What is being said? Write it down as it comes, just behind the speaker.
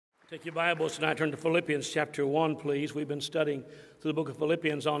Take your Bibles tonight, turn to Philippians chapter 1, please. We've been studying through the book of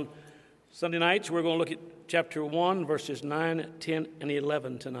Philippians on Sunday nights. We're going to look at chapter 1, verses 9, 10, and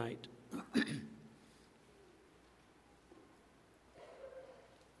 11 tonight.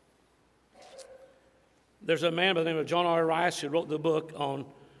 There's a man by the name of John R. Rice who wrote the book on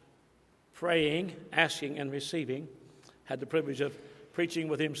praying, asking, and receiving. Had the privilege of preaching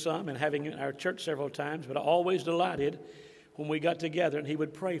with him some and having him in our church several times, but I always delighted when we got together and he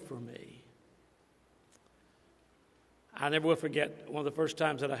would pray for me. I never will forget one of the first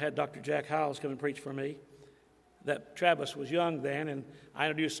times that I had Dr. Jack Howells come and preach for me. That Travis was young then, and I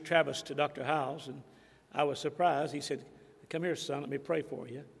introduced Travis to Dr. Howells, and I was surprised. He said, "Come here, son, let me pray for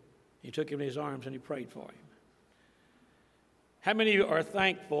you." He took him in his arms and he prayed for him. How many of you are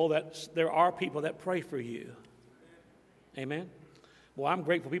thankful that there are people that pray for you? Amen? Well, I'm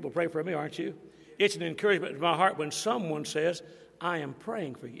grateful people pray for me, aren't you? It's an encouragement to my heart when someone says, "I am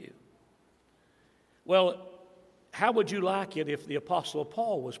praying for you." Well, how would you like it if the Apostle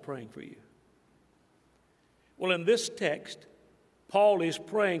Paul was praying for you? Well, in this text, Paul is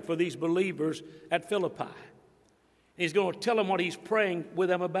praying for these believers at Philippi. He's going to tell them what he's praying with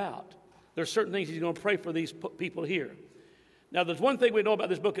them about. There's certain things he's going to pray for these people here. Now, there's one thing we know about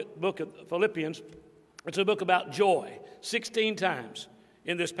this book of Philippians. It's a book about joy. 16 times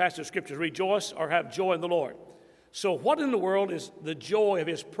in this passage of Scripture, rejoice or have joy in the Lord. So what in the world is the joy of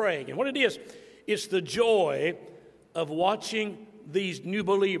his praying? And what it is, it's the joy of watching these new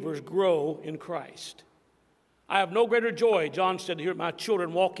believers grow in Christ. I have no greater joy, John said, to hear my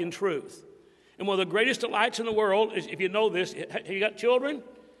children walk in truth. And one of the greatest delights in the world is, if you know this, have you got children,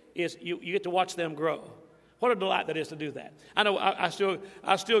 is you get to watch them grow. What a delight that is to do that. I know I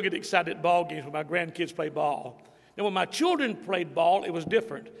still get excited at ball games when my grandkids play ball. And when my children played ball, it was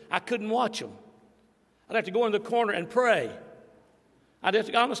different. I couldn't watch them. I'd have to go in the corner and pray.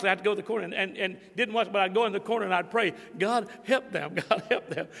 Honestly, I'd go to the corner and didn't watch, but I'd go in the corner and I'd pray, "God, help them. God, help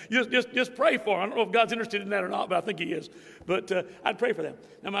them." Just pray for them. I don't know if God's interested in that or not, but I think he is. But I'd pray for them.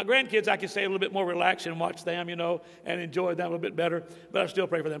 Now, my grandkids, I can stay a little bit more relaxed and watch them, and enjoy them a little bit better, but I still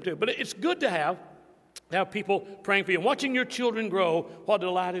pray for them too. But it's good to have people praying for you. And watching your children grow, what a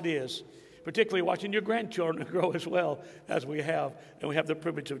delight it is. Particularly watching your grandchildren grow as well as we have, and we have the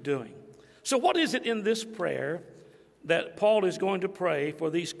privilege of doing. So what is it in this prayer that Paul is going to pray for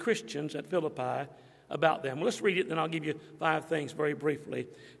these Christians at Philippi about them? Well, let's read it, then I'll give you 5 things very briefly.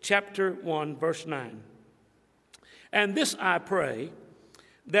 Chapter 1, verse 9. "And this I pray,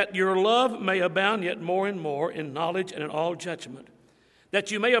 that your love may abound yet more and more in knowledge and in all judgment,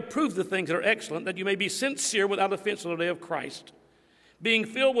 that you may approve the things that are excellent, that you may be sincere without offense on the day of Christ, being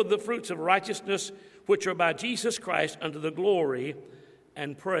filled with the fruits of righteousness, which are by Jesus Christ unto the glory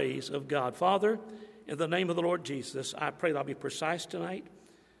and praise of God." Father, in the name of the Lord Jesus, I pray that I'll be precise tonight.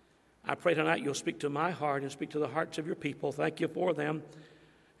 I pray tonight you'll speak to my heart and speak to the hearts of your people. Thank you for them,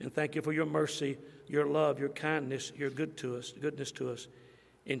 and thank you for your mercy, your love, your kindness, your goodness to us.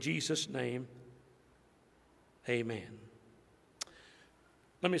 In Jesus' name, amen.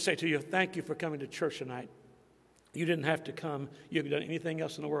 Let me say to you, thank you for coming to church tonight. You didn't have to come. You could have done anything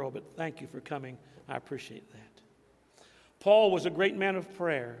else in the world, but thank you for coming. I appreciate that. Paul was a great man of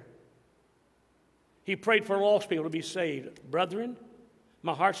prayer. He prayed for lost people to be saved. "Brethren,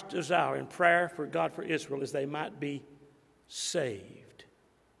 my heart's desire in prayer for God for Israel is they might be saved."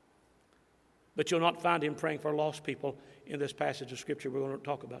 But you'll not find him praying for lost people in this passage of Scripture we're going to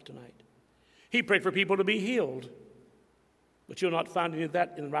talk about tonight. He prayed for people to be healed. But you'll not find any of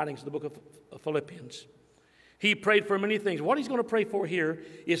that in the writings of the book of Philippians. He prayed for many things. What he's going to pray for here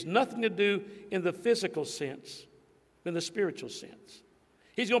is nothing to do in the physical sense, but in the spiritual sense.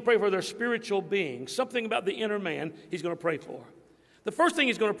 He's going to pray for their spiritual being. Something about the inner man he's going to pray for. The first thing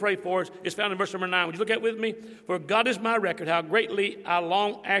he's going to pray for is found in verse number 9. Would you look at it with me? "For God is my record, how greatly I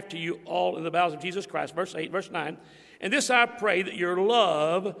long after you all in the bowels of Jesus Christ." Verse 8, verse 9. "And this I pray, that your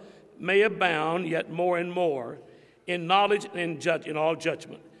love may abound yet more and more in knowledge and in all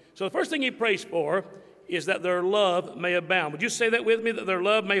judgment." So the first thing he prays for is that their love may abound. Would you say that with me? That their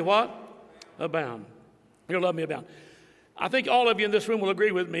love may what? Abound. Your love may abound. I think all of you in this room will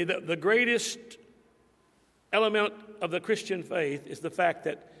agree with me that the greatest element of the Christian faith is the fact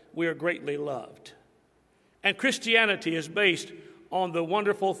that we are greatly loved. And Christianity is based on the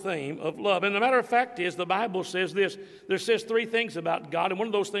wonderful theme of love. And the matter of fact is, the Bible says this. There says 3 things about God, and one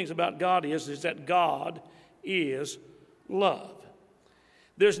of those things about God is that God is love.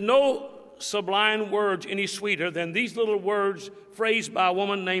 There's no sublime words any sweeter than these little words phrased by a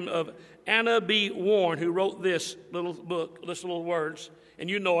woman named of Anna B. Warren, who wrote this little book, this little words, and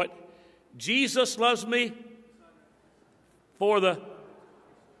you know it. "Jesus loves me for the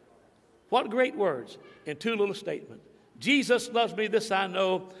What great words in two little statements. Jesus loves me, this I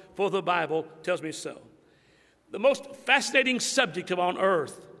know, for the Bible tells me so. The most fascinating subject on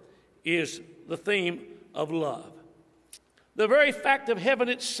earth is the theme of love. The very fact of heaven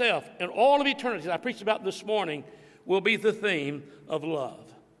itself and all of eternity, that I preached about this morning, will be the theme of love.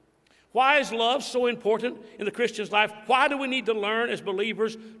 Why is love so important in the Christian's life? Why do we need to learn as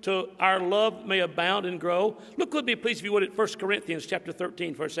believers to our love may abound and grow? Look with me, please, if you would, at 1 Corinthians chapter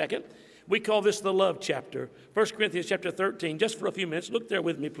 13 for a second. We call this the love chapter. 1 Corinthians chapter 13, just for a few minutes. Look there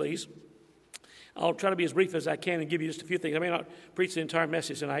with me, please. I'll try to be as brief as I can and give you just a few things. I may not preach the entire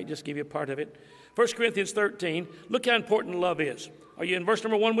message tonight, just give you a part of it. 1 Corinthians 13, look how important love is. Are you in verse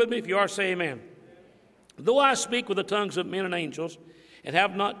number 1 with me? If you are, say amen. Though I speak with the tongues of men and angels and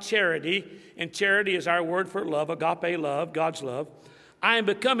have not charity, and charity is our word for love, agape love, God's love, I am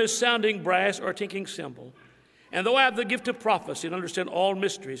become as sounding brass or a tinkling cymbal. And though I have the gift of prophecy and understand all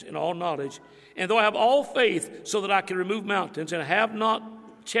mysteries and all knowledge, and though I have all faith so that I can remove mountains and have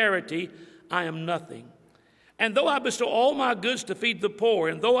not charity, I am nothing. And though I bestow all my goods to feed the poor,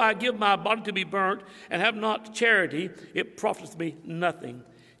 and though I give my body to be burnt and have not charity, it profiteth me nothing.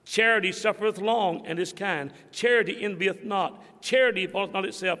 Charity suffereth long and is kind. Charity envieth not. Charity falleth not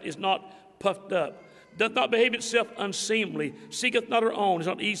itself, is not puffed up, doth not behave itself unseemly, seeketh not her own, is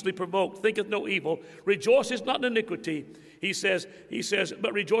not easily provoked, thinketh no evil, rejoiceth not in iniquity. He says,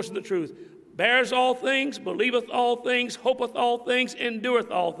 but rejoice in the truth. Bears all things, believeth all things, hopeth all things, endureth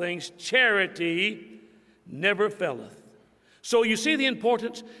all things. Charity never faileth. So you see the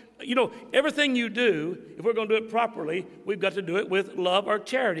importance. You know, everything you do, if we're going to do it properly, we've got to do it with love or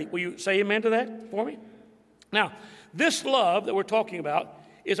charity. Will you say amen to that for me? Now, this love that we're talking about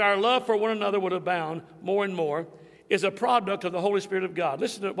is our love for one another would abound more and more, is a product of the Holy Spirit of God.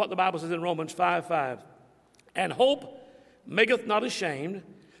 Listen to what the Bible says in Romans 5:5. And hope maketh not ashamed,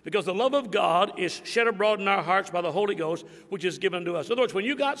 because the love of God is shed abroad in our hearts by the Holy Ghost, which is given to us. In other words, when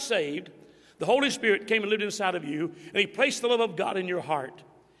you got saved, the Holy Spirit came and lived inside of you, and he placed the love of God in your heart.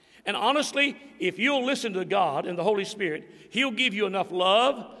 And honestly, if you'll listen to God and the Holy Spirit, he'll give you enough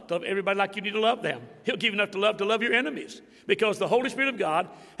love to love everybody like you need to love them. He'll give you enough to love your enemies, because the Holy Spirit of God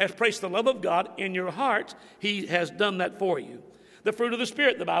has placed the love of God in your heart. He has done that for you. The fruit of the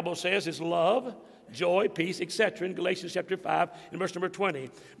Spirit, the Bible says, is love, joy, peace, etc. in Galatians chapter 5 and verse number 20.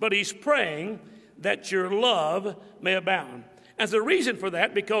 But he's praying that your love may abound. And the reason for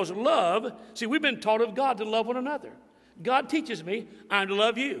that, because love, see, we've been taught of God to love one another. God teaches me I'm to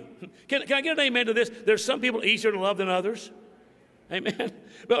love you. Can I get an amen to this? There's some people easier to love than others. Amen.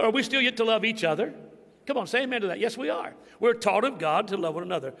 But are we still yet to love each other? Come on, say amen to that. Yes, we are. We're taught of God to love one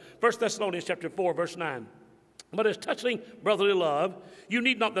another. 1 Thessalonians chapter 4, verse 9. But as touching brotherly love, you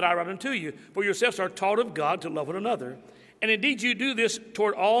need not that I write unto you, for yourselves are taught of God to love one another. And indeed you do this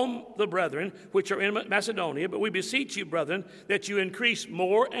toward all the brethren which are in Macedonia. But we beseech you, brethren, that you increase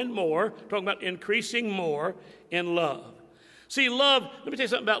more and more, talking about increasing more in love. See, love, let me tell you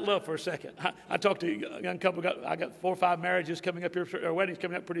something about love for a second. I talked to a young couple, I got 4 or 5 marriages coming up here, or weddings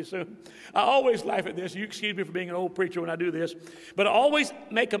coming up pretty soon. I always laugh at this. You excuse me for being an old preacher when I do this. But I always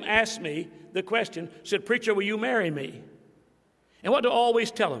make them ask me the question, said, preacher, will you marry me? And what do I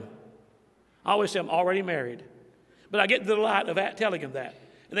always tell them? I always say I'm already married. But I get the delight of telling them that.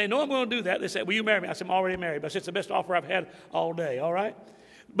 And they know I'm going to do that. They say, will you marry me? I said, I'm already married. But I said, it's the best offer I've had all day, all right?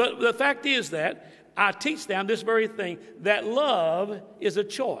 But the fact is that I teach them this very thing, that love is a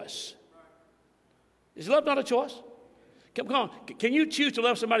choice. Is love not a choice? Come on. Can you choose to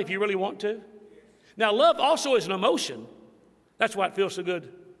love somebody if you really want to? Now, love also is an emotion. That's why it feels so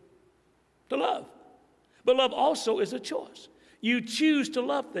good to love. But love also is a choice. You choose to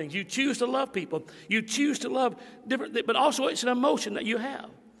love things. You choose to love people. You choose to love different things. But also it's an emotion that you have.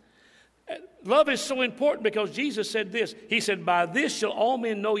 Love is so important because Jesus said this. He said, by this shall all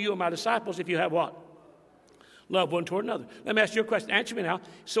men know you are my disciples if you have what? Love one toward another. Let me ask you a question. Answer me now.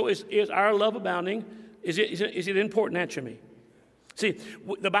 So is our love abounding? Is it important? Answer me. See,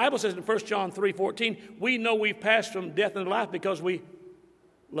 the Bible says in 1 John 3:14, we know we've passed from death into life because we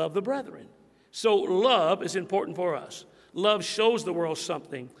love the brethren. So love is important for us. Love shows the world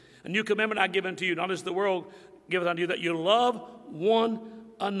something. A new commandment I give unto you, not as the world giveth unto you, that you love one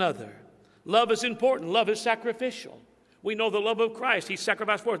another. Love is important. Love is sacrificial. We know the love of Christ. He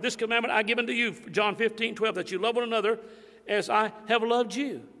sacrificed for us. This commandment I give unto you, John 15:12, that you love one another as I have loved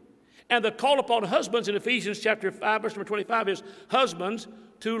you. And the call upon husbands in Ephesians chapter 5, verse number 25 is husbands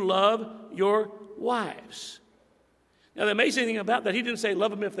to love your wives. Now, the amazing thing about that, he didn't say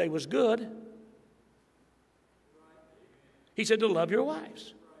love them if they was good. He said to love your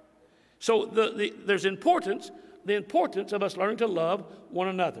wives. So there's importance the importance of us learning to love one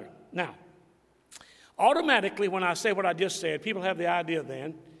another. Now, automatically when I say what I just said, people have the idea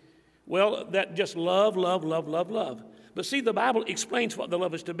then, well, that just love, love, love, love, love. But see, the Bible explains what the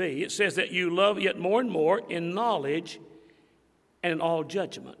love is to be. It says that you love yet more and more in knowledge and in all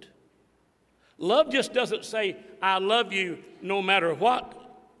judgment. Love just doesn't say, I love you no matter what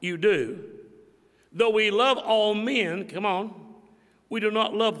you do. Though we love all men, come on, we do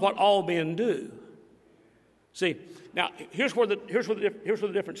not love what all men do. See, now here's where the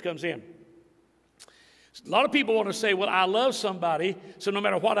difference comes in. A lot of people want to say, well, I love somebody, so no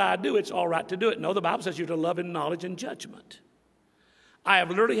matter what I do, it's all right to do it. No, the Bible says you're to love in knowledge and judgment. I have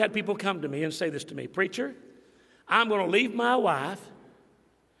literally had people come to me and say this to me, preacher, I'm going to leave my wife,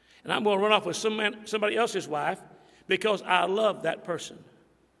 and I'm going to run off with somebody else's wife because I love that person.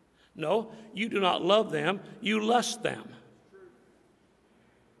 No, you do not love them, you lust them.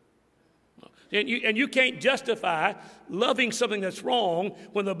 And you can't justify loving something that's wrong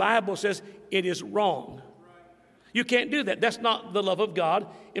when the Bible says it is wrong. You can't do that. That's not the love of God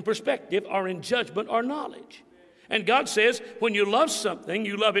in perspective or in judgment or knowledge. And God says when you love something,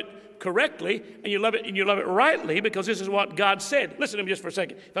 you love it correctly and you love it rightly because this is what God said. Listen to me just for a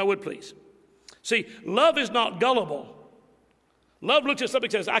second, if I would please. See, love is not gullible. Love looks at something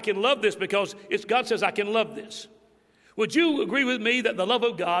and says, I can love this because God says I can love this. Would you agree with me that the love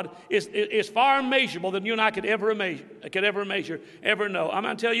of God is far measurable than you and I could ever measure, ever know? I'm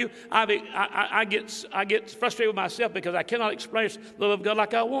going to tell you, I get frustrated with myself because I cannot express the love of God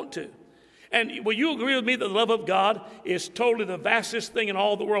like I want to. And will you agree with me that the love of God is totally the vastest thing in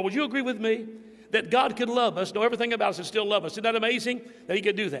all the world? Would you agree with me that God could love us, know everything about us, and still love us? Isn't that amazing that He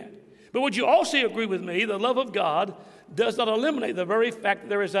could do that? But would you also agree with me the love of God does not eliminate the very fact that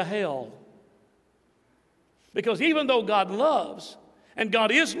there is a hell? Because even though God loves, and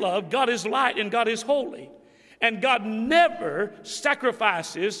God is love, God is light, and God is holy. And God never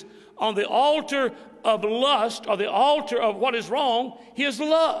sacrifices on the altar of lust or the altar of what is wrong, His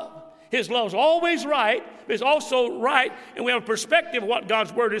love. His love is always right, but it's also right, and we have a perspective of what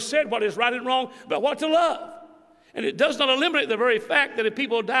God's Word has said, what is right and wrong, but what to love. And it does not eliminate the very fact that if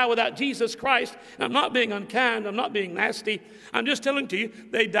people die without Jesus Christ, and I'm not being unkind, I'm not being nasty, I'm just telling to you,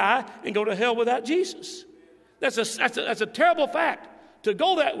 they die and go to hell without Jesus. That's a terrible fact, to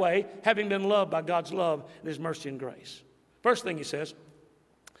go that way, having been loved by God's love and His mercy and grace. First thing He says,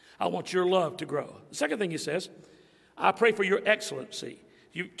 I want your love to grow. The second thing He says, I pray for your excellency,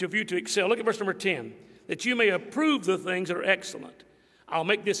 for you to excel. Look at verse number 10, that you may approve the things that are excellent. I'll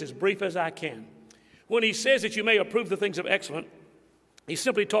make this as brief as I can. When He says that you may approve the things of excellent, He's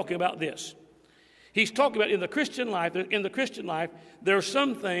simply talking about this. He's talking about in the Christian life, there are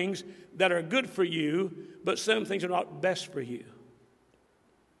some things that are good for you, but some things are not best for you.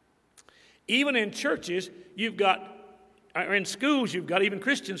 Even in churches, or in schools even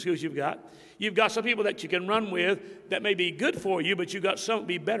Christian schools you've got some people that you can run with that may be good for you, but you've got some that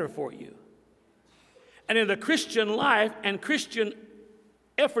be better for you. And in the Christian life and Christian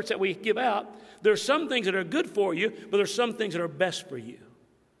efforts that we give out, there are some things that are good for you, but there are some things that are best for you.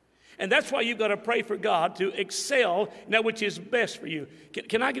 And that's why you've got to pray for God to excel in that which is best for you.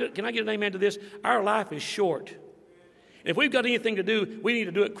 Can I get an amen to this? Our life is short. If we've got anything to do, we need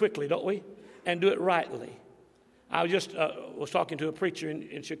to do it quickly, don't we? And do it rightly. I was talking to a preacher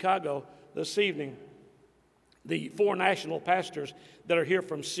in Chicago this evening. The 4 national pastors that are here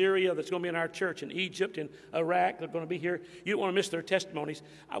from Syria, that's going to be in our church, in Egypt, in Iraq, they're going to be here. You don't want to miss their testimonies.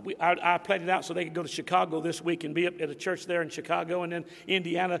 I planned it out so they could go to Chicago this week and be up at a church there in Chicago, and then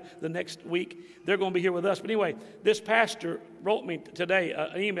Indiana the next week. They're going to be here with us. But anyway, this pastor wrote me today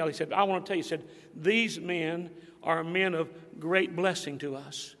an email. He said, I want to tell you, he said, these men are men of great blessing to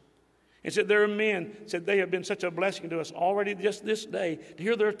us. And said there are men, said they have been such a blessing to us already just this day, to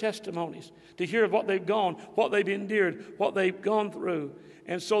hear their testimonies, to hear what they've gone, what they've endured, what they've gone through.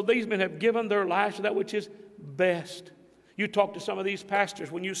 And so these men have given their lives to that which is best. You talk to some of these pastors,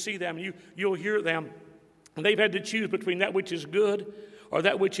 when you see them, you'll hear them, and they've had to choose between that which is good or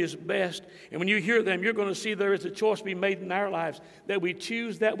that which is best. And when you hear them, you're going to see there is a choice being made in our lives, that we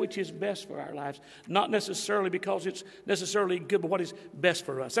choose that which is best for our lives, not necessarily because it's necessarily good, but what is best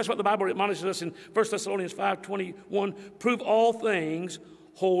for us. That's what the Bible admonishes us in 1 Thessalonians 5:21. Prove all things,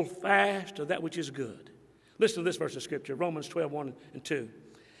 hold fast to that which is good. Listen to this verse of Scripture, Romans 12:1 and 2.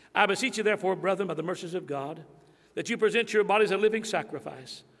 I beseech you, therefore, brethren, by the mercies of God, that you present your bodies a living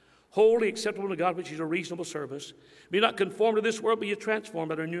sacrifice, holy, acceptable to God, which is a reasonable service. Be not conformed to this world, but ye transformed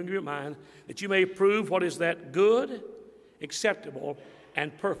by the renewing of your mind, that you may prove what is that good, acceptable,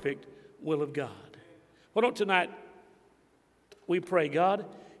 and perfect will of God. Why don't tonight we pray, God,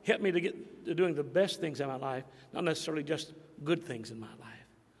 help me to get to doing the best things in my life, not necessarily just good things in my life,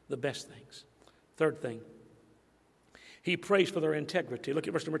 the best things. Third thing, he prays for their integrity. Look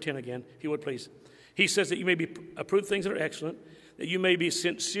at verse number 10 again, if you would please. He says that you may be approve things that are excellent, that you may be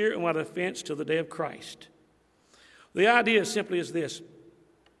sincere and without offense till the day of Christ. The idea simply is this.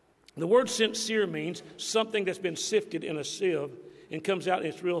 The word sincere means something that's been sifted in a sieve and comes out and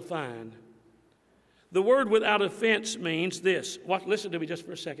it's real fine. The word without offense means this. Listen to me just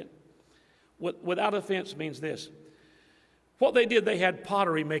for a second. Without offense means this. What they did, they had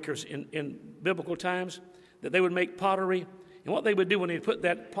pottery makers in biblical times, that they would make pottery. And what they would do when they put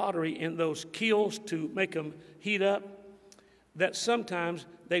that pottery in those keels to make them heat up, that sometimes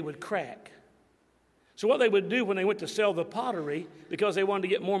they would crack. So what they would do when they went to sell the pottery, because they wanted to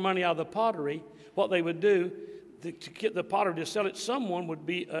get more money out of the pottery, what they would do to get the pottery to sell it, someone would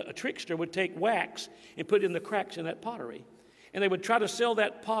be, a trickster would take wax and put in the cracks in that pottery. And they would try to sell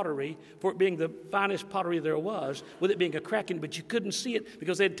that pottery for it being the finest pottery there was, with it being a crack in it, but you couldn't see it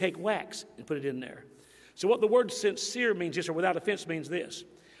because they'd take wax and put it in there. So what the word sincere means, or without offense, means this.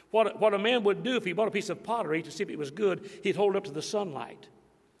 What a man would do if he bought a piece of pottery to see if it was good, he'd hold it up to the sunlight.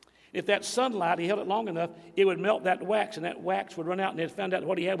 If that sunlight, he held it long enough, it would melt that wax, and that wax would run out, and they'd found out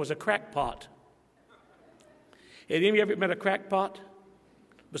what he had was a crack pot. Have any of you ever met a crack pot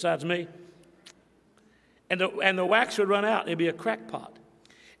besides me? And the wax would run out, and it'd be a crack pot.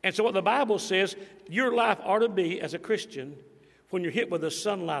 And so what the Bible says, your life ought to be, as a Christian, when you're hit with the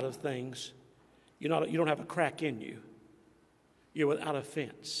sunlight of things, you don't have a crack in you. You're without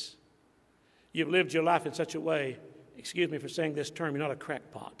offense. You've lived your life in such a way, excuse me for saying this term, you're not a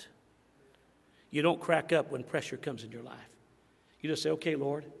crackpot. You don't crack up when pressure comes in your life. You just say, okay,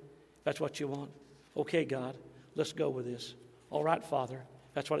 Lord, if that's what you want. Okay, God, let's go with this. All right, Father,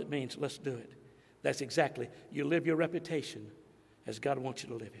 that's what it means. Let's do it. That's exactly. You live your reputation as God wants you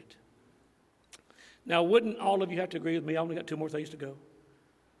to live it. Now, wouldn't all of you have to agree with me? I only got 2 more things to go.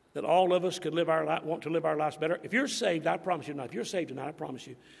 That all of us could want to live our lives better. If you're saved, I promise you not. If you're saved tonight, I promise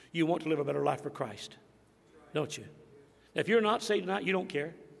you, you want to live a better life for Christ. Don't you? If you're not saved tonight, you don't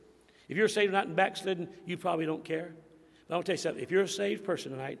care. If you're saved tonight and backslidden, you probably don't care. But I'll tell you something. If you're a saved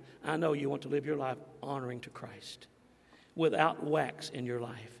person tonight, I know you want to live your life honoring to Christ. Without wax in your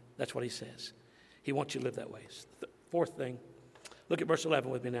life. That's what he says. He wants you to live that way. Fourth thing. Look at verse 11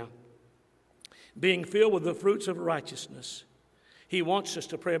 with me now. Being filled with the fruits of righteousness. He wants us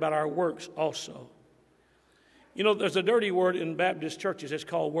to pray about our works also. You know, there's a dirty word in Baptist churches. It's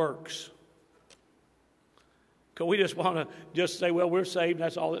called works. Because we just want to say, well, we're saved, and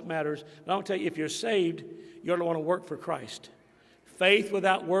that's all that matters. But I'll tell you, if you're saved, you ought to want to work for Christ. Faith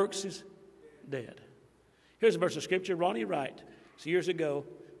without works is dead. Here's a verse of Scripture. Ronnie Wright, years ago,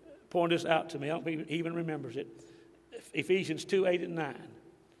 pointed this out to me. I don't think he even remembers it. Ephesians 2:8 and 9.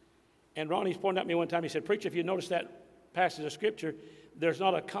 And Ronnie's pointed out to me one time. He said, preacher, if you notice that passage of Scripture, there's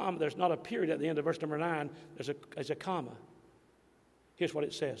not a comma, there's not a period at the end of verse number 9. There's a comma. Here's what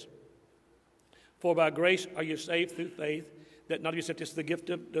it says. For by grace are you saved through faith, that not of yourself, this is the gift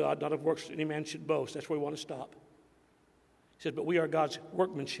of God, not of works any man should boast. That's where we want to stop. He says, but we are God's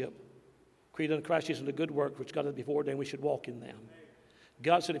workmanship, created in Christ Jesus unto good work, which God hath before ordained we should walk in them.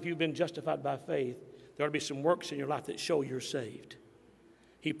 God said if you've been justified by faith, there ought to be some works in your life that show you're saved.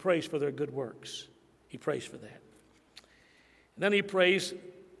 He prays for their good works. He prays for that. And then he prays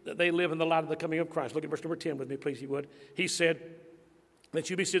that they live in the light of the coming of Christ. Look at verse number 10 with me, please, if you would. He said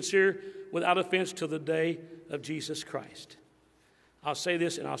that you be sincere without offense till the day of Jesus Christ. I'll say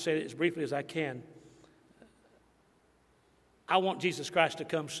this, and I'll say it as briefly as I can. I want Jesus Christ to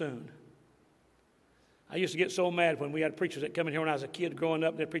come soon. I used to get so mad when we had preachers that come in here when I was a kid growing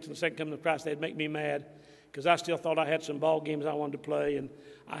up, and they'd preach the second coming of Christ. They'd make me mad because I still thought I had some ball games I wanted to play, and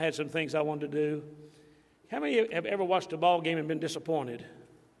I had some things I wanted to do. How many have ever watched a ball game and been disappointed?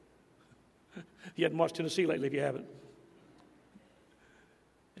 You haven't watched Tennessee lately if you haven't.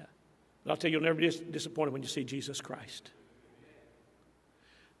 Yeah. But I'll tell you, you'll never be disappointed when you see Jesus Christ.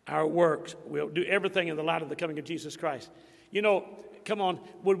 Our works, we'll do everything in the light of the coming of Jesus Christ. You know, come on,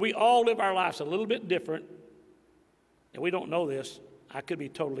 would we all live our lives a little bit different? And we don't know this. I could be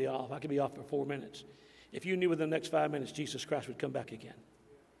totally off. I could be off for 4 minutes. If you knew within the next 5 minutes Jesus Christ would come back again.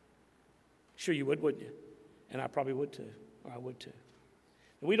 Sure you would, wouldn't you? And I probably would too, or I would too.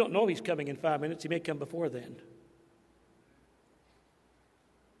 And we don't know if he's coming in 5 minutes. He may come before then.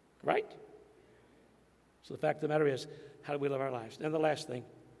 Right? So the fact of the matter is, how do we live our lives? And the last thing,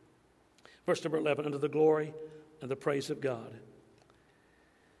 verse number 11, under the glory and the praise of God.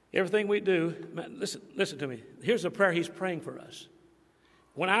 Everything we do, man, listen to me. Here's a prayer he's praying for us.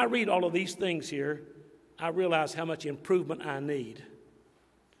 When I read all of these things here, I realize how much improvement I need.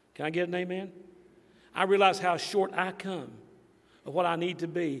 Can I get an amen? I realize how short I come of what I need to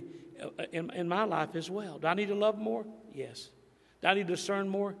be in my life as well. Do I need to love more? Yes. Do I need to discern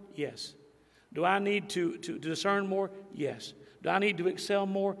more? Yes. Do I need to discern more? Yes. Do I need to excel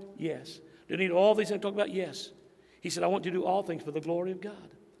more? Yes. Do I need all these things to talk about? Yes. He said, I want you to do all things for the glory of God.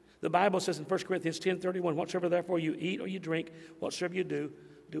 The Bible says in 1 Corinthians 10:31, whatsoever therefore you eat or you drink, whatsoever you do,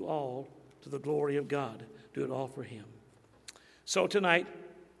 do all to the glory of God. Do it all for Him. So tonight,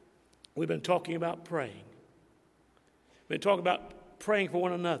 we've been talking about praying. We've been talking about praying for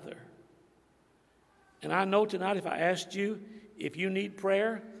one another. And I know tonight if I asked you if you need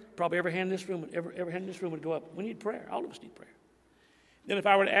prayer, probably every hand in this room would go up. We need prayer. All of us need prayer. Then if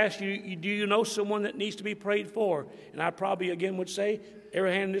I were to ask you, do you know someone that needs to be prayed for? And I probably again would say,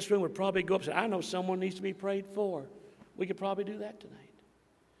 every hand in this room would probably go up and say, I know someone needs to be prayed for. We could probably do that tonight.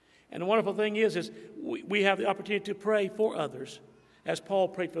 And the wonderful thing is we have the opportunity to pray for others. As Paul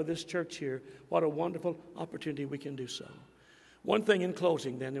prayed for this church here, what a wonderful opportunity we can do so. One thing in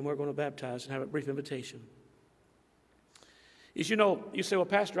closing then, and we're going to baptize and have a brief invitation, is you say, well,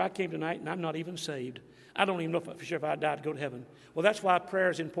 Pastor, I came tonight and I'm not even saved. I don't even know for sure if I died to go to heaven. Well, that's why prayer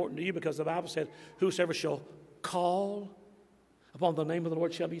is important to you, because the Bible said, whosoever shall call upon the name of the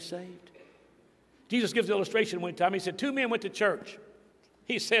Lord shall be saved. Jesus gives the illustration one time. He said, 2 men went to church.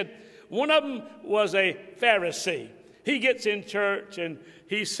 He said, one of them was a Pharisee. He gets in church and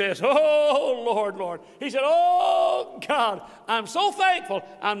he says, oh, Lord, Lord. He said, oh, God, I'm so thankful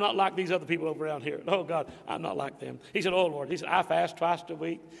I'm not like these other people over around here. Oh, God, I'm not like them. He said, oh, Lord. He said, I fast twice a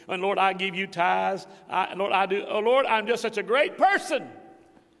week. And, Lord, I give you tithes. Lord, I do. Oh, Lord, I'm just such a great person.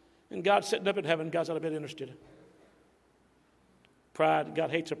 And God's sitting up in heaven. God's not a bit interested. Pride. God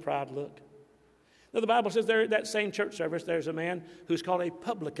hates a proud look. Now, the Bible says there at that same church service, there's a man who's called a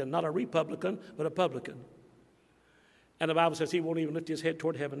publican, not a republican, but a publican. And the Bible says he won't even lift his head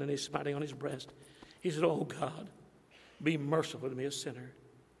toward heaven, and he's smiting on his breast. He said, oh, God, be merciful to me, a sinner.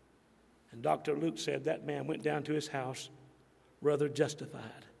 And Dr. Luke said that man went down to his house rather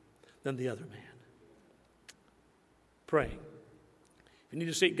justified than the other man. Praying. If you need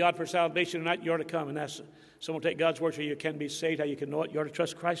to seek God for salvation tonight, you ought to come and ask someone to take God's word so you can be saved, how you can know it. You ought to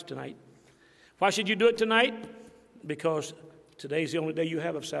trust Christ tonight. Why should you do it tonight? Because today's the only day you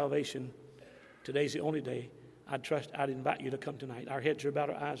have of salvation. Today's the only day. I'd invite you to come tonight. Our heads are bowed,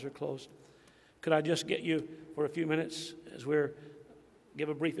 our eyes are closed. Could I just get you for a few minutes as we're give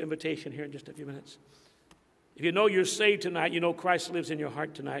a brief invitation here in just a few minutes? If you know you're saved tonight, you know Christ lives in your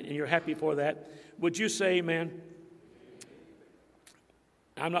heart tonight, and you're happy for that, would you say amen?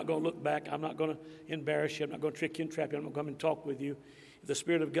 I'm not going to look back. I'm not going to embarrass you. I'm not going to trick you and trap you. I'm not going to come and talk with you. If the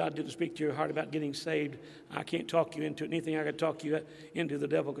Spirit of God didn't speak to your heart about getting saved, I can't talk you into it. Anything I could talk you into, the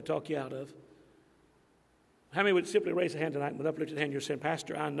devil could talk you out of. How many would simply raise a hand tonight with uplifted hand? You're saying,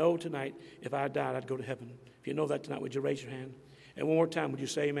 Pastor, I know tonight if I died, I'd go to heaven. If you know that tonight, would you raise your hand? And one more time, would you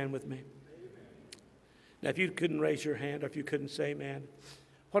say amen with me? Amen. Now, if you couldn't raise your hand or if you couldn't say amen,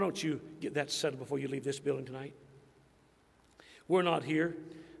 why don't you get that settled before you leave this building tonight? We're not here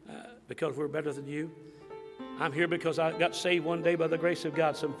because we're better than you. I'm here because I got saved one day by the grace of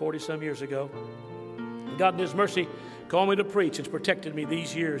God some 40-some years ago. And God in His mercy called me to preach and protected me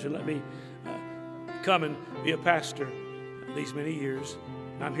these years and let me come and be a pastor these many years.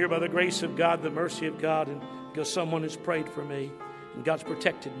 And I'm here by the grace of God, the mercy of God, and because someone has prayed for me and God's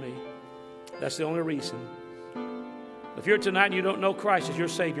protected me. That's the only reason. If you're tonight and you don't know Christ as your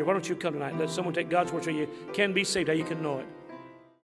Savior, why don't you come tonight and let someone take God's word so you can be saved, how you can know it.